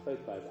choirs.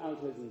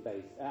 Altos and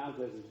bass,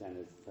 altos and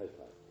tenors, both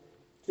choirs.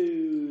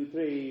 2,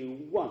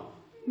 3, 1.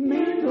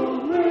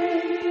 Mingled with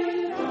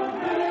the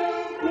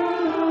hail,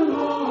 run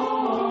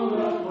along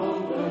upon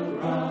the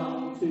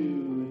ground.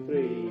 2,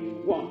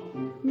 3, 1.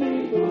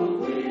 Mingled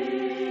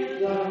with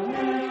the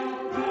hail,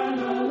 run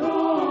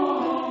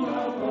along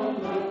upon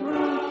the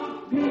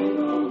ground.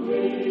 Mingled with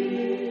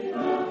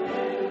the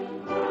hail,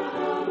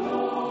 run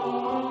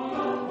along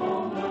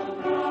upon the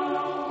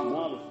ground.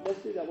 Marvellous.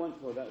 Let's do that once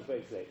more. That was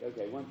very slick.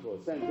 Okay, once more.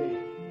 Same thing.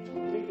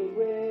 Mingled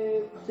with.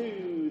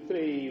 2,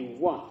 3,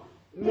 1.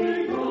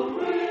 Mingled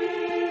with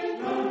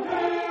the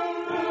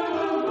hail,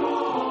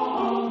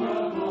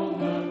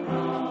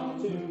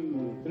 2,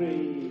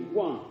 3,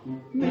 1.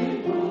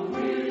 Mingle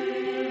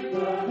with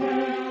the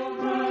hail,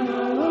 run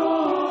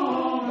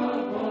along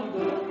upon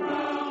the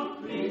ground.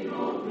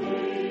 Mingle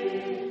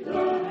with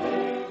the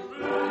hail,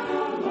 run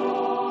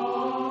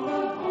along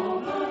upon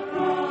the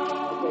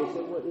ground. Okay, so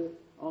what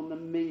on the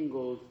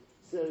mingled?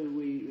 So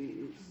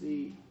it's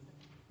the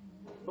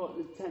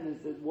tenors,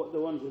 the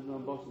ones that are on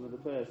the bottom of the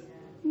first.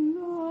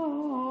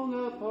 Long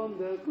upon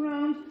the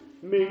ground,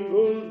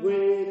 mingled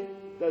with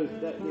those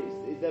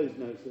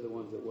notes are the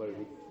ones that worry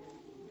me.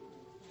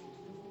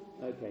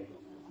 Okay.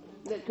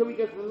 Can we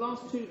go for the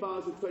last two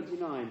bars of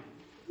 29?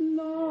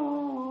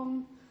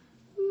 Long.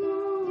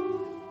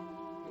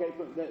 Okay,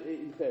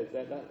 in thirds.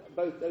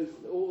 Both those,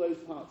 all those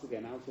parts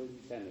again, altos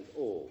and tenors,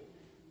 all.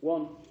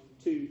 1,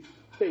 2,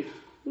 3.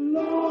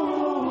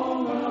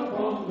 Long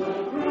upon the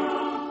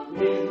ground,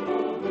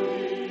 mingled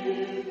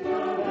with the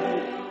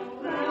hail.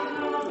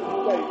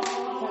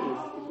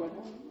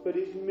 But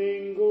it's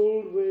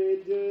mingled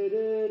with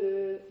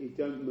it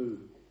don't move.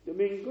 The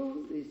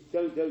mingled is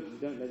don't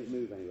let it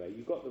move anyway.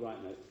 You've got the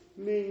right note.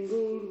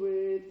 Mingled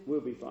with,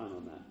 we'll be fine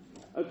on that.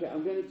 Okay,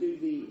 I'm going to do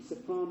the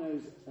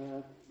sopranos.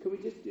 Can we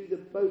just do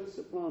both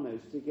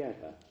sopranos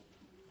together?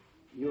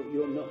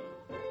 You're not.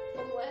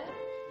 Where?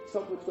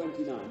 Top of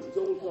 29. It's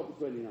all top of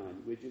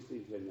 29. We're just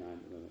doing 29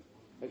 at the moment.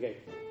 Okay.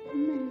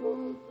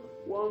 Mingled.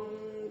 1,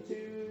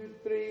 2,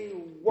 3,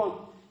 1.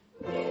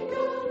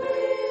 Mingled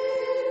with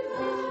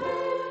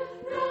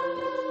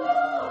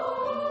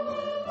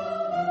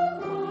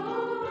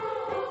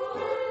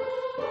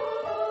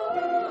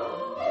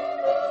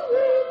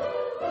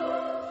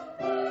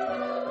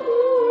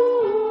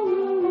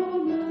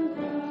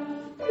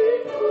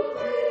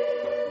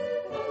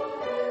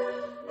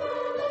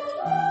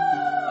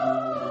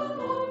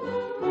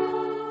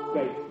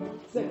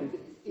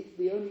it's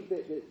the only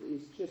bit that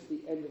is just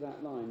the end of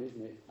that line,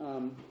 isn't it?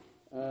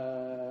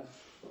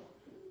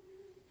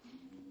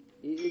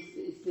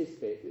 It's this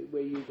bit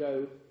where you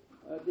go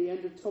at the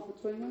end of top of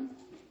 29.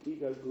 You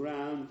go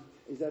ground.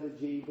 Is that a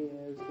G?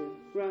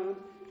 Ground.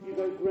 You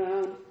go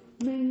ground.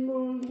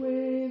 Mingled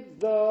with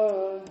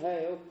the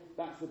hail.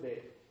 That's the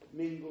bit.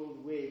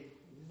 Mingled with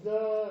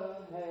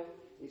the hail.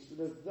 It's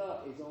the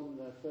is on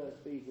the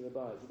first beat of the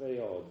bar. It's very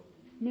odd.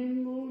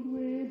 Mingled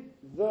with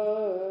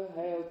the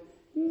hail.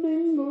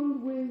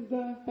 Mingled with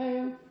the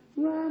hail,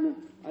 ran,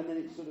 and then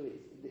it's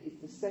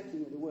the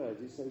setting of the words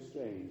is so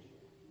strange.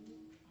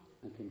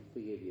 I can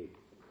forgive you.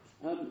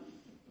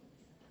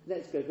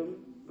 Let's go from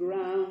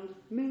ground,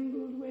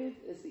 mingled with,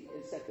 as the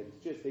second,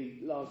 just the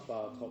last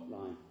bar, top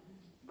line.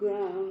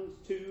 Ground,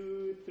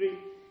 2, 3,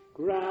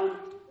 ground,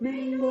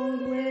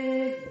 mingled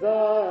with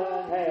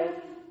the hail,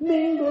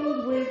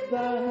 mingled with the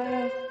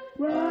hail,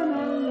 ran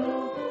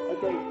along.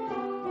 Okay,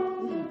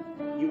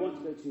 you want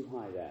to go too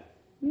high there.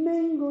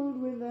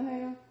 Mingled with the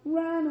hail,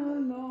 ran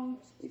along.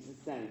 It's the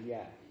same,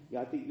 yeah.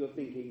 I think you're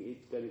thinking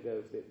it's going to go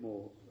a bit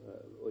more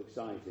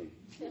exciting,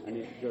 and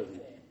it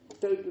doesn't.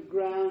 So the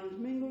ground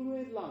mingled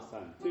with last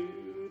time.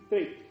 2,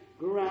 3.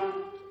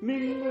 Ground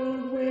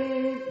mingled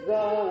with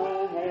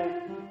the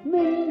hail,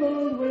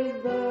 mingled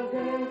with the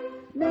hail,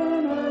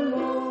 ran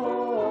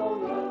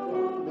along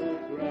upon the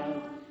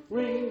ground,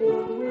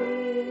 mingled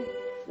with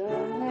the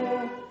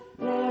hail,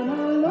 ran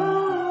along.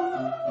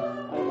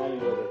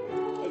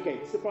 Okay,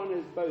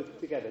 sopranos both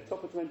together.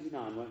 Top of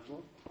 29, once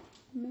more.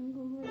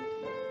 Mingle with.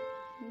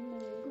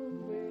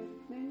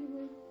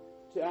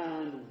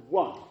 And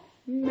 1.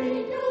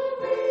 Mingle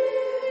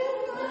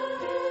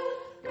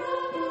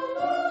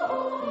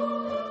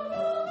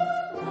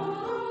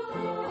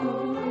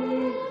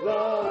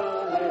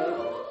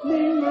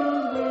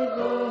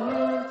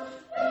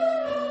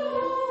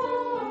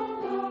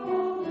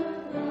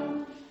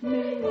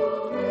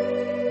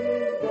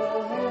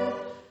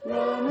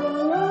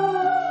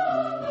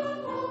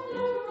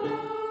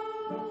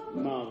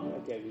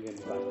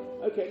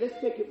Okay, let's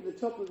take it from the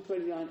top of the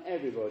 29,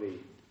 everybody.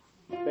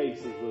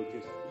 Basses will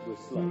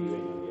slot you in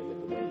on you a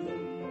little bit.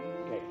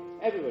 Okay,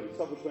 everybody,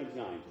 top of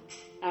 29.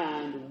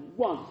 And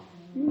 1.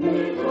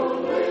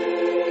 Mingle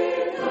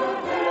with the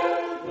hail,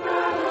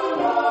 run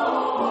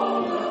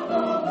along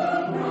upon the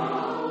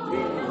ground.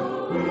 Mingle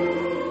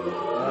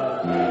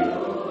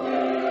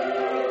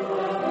with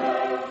the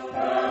hail,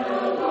 run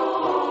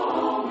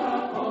along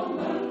upon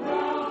the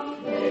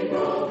ground.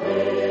 Mingle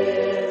with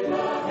the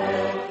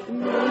hail,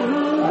 run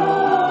along.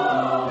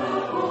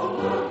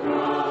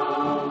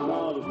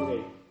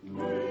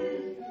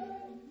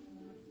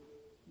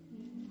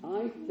 I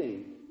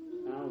think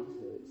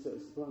alto, so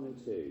soprano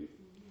 2,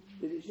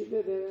 that it should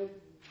go there.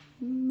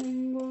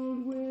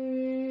 Mingled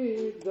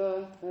with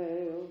the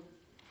hail,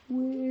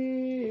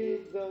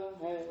 with the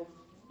hail.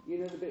 You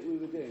know the bit we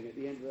were doing at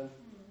the end of the.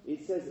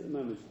 It says at the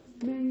moment,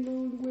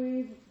 mingled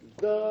with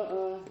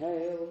the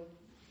hail,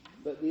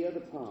 but the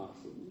other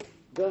parts,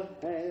 the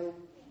hail.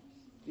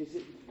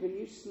 Can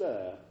you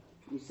slur?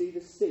 You see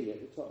the C at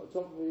the top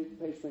of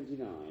page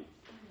 29.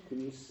 Can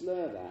you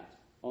slur that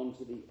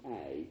onto the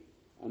A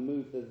and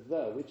move the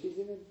which is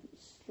in a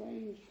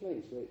strange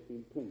place where it's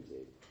been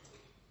printed,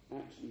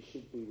 actually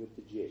should be with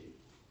the G.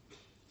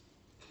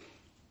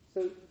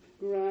 So,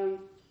 ground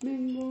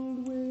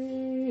mingled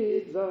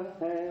with the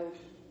hail,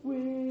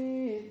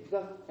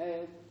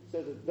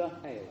 so that the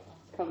hail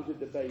comes with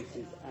the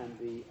basses and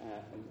the,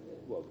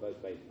 both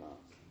bass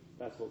parts.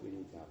 That's what we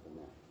need to happen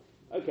now.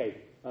 Okay,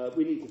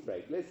 we need to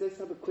break. Let's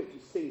have a quick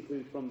sing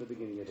through from the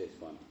beginning of this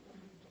one.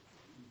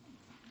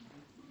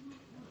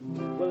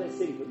 Well, let's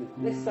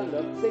stand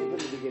up, sing from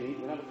the beginning,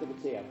 and have a cup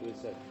of tea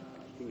afterwards so it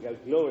can go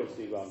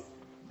gloriously wrong.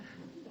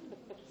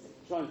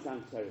 Try and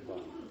sound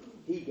terrifying.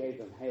 He gave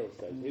them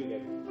hailstones. Here we go.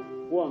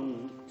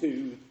 1,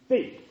 2,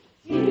 3.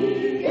 He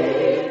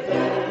gave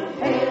them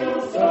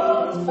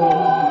hailstones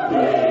for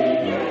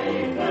rain. He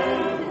gave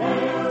them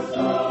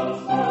hailstones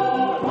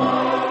for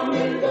rain.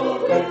 Mingle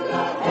with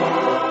the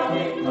hail,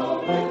 mingle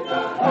with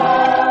the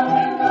hail,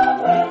 mingle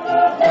with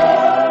the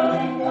hail,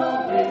 mingle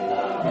with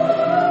the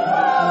hail.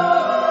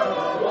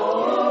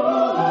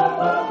 Roll up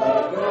on the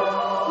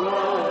ground,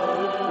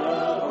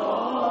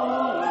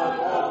 roll up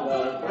on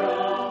the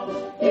ground.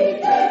 He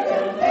gave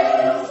them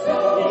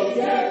hailstones, he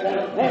gave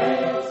them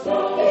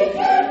hailstones, he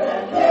gave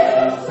them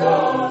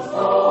hailstones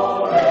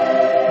for rain.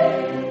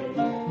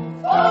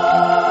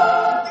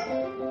 Fall,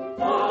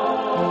 fall,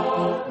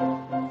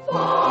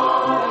 fall.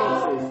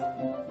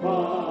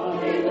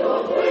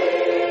 Mingled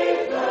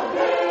with the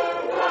hail,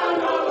 run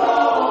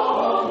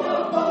along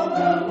upon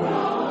the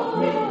ground.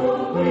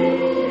 Mingled with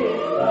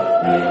the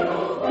hail,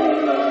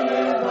 run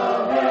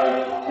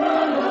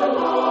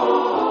along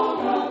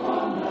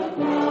upon the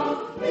ground.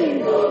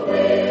 Mingled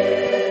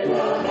with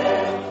the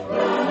hail,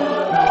 run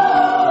along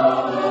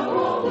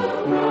upon the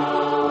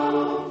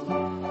ground.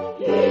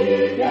 He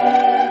gave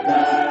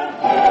them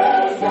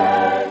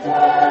hailstones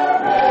for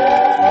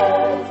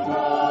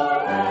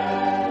rain.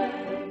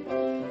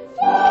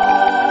 Fall,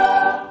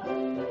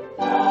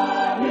 fall,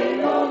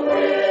 mingled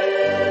with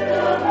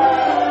the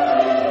hail,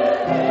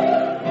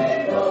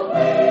 mingled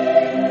with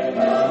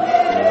the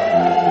hail.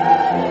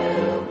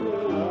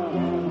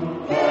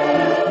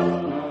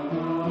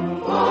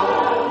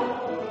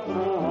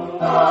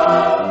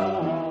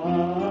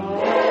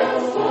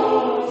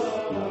 Hailstones,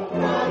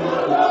 run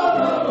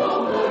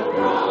along the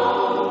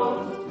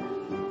ground.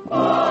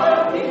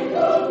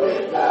 Mingled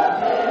with the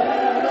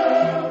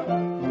hail,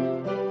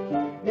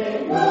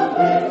 mingled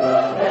with the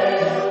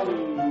hail.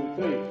 1,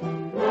 2, 3.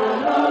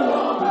 Run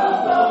along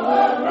upon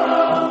the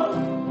ground.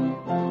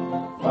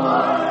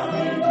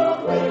 Mingled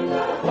with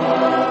the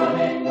hail,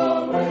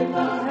 mingled with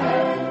the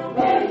hail,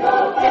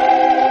 mingled with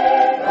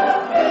the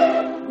hail.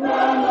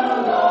 Run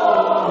along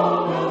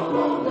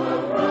upon the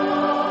ground.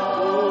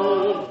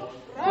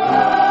 Run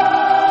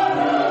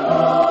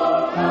along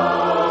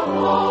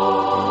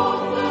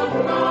upon the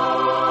ground.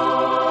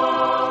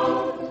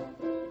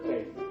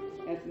 Okay,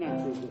 F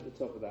naturals at the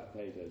top of that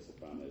page, those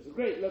sopranos.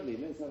 Great, lovely.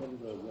 Let's have a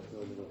little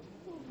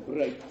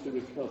break to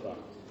recover.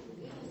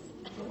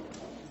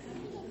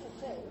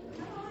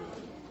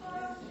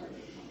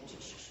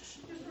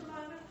 Just a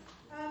moment.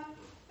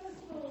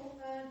 First of all,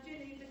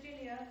 Ginny,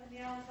 Virginia, and the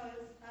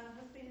altos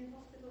has been in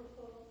hospital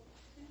for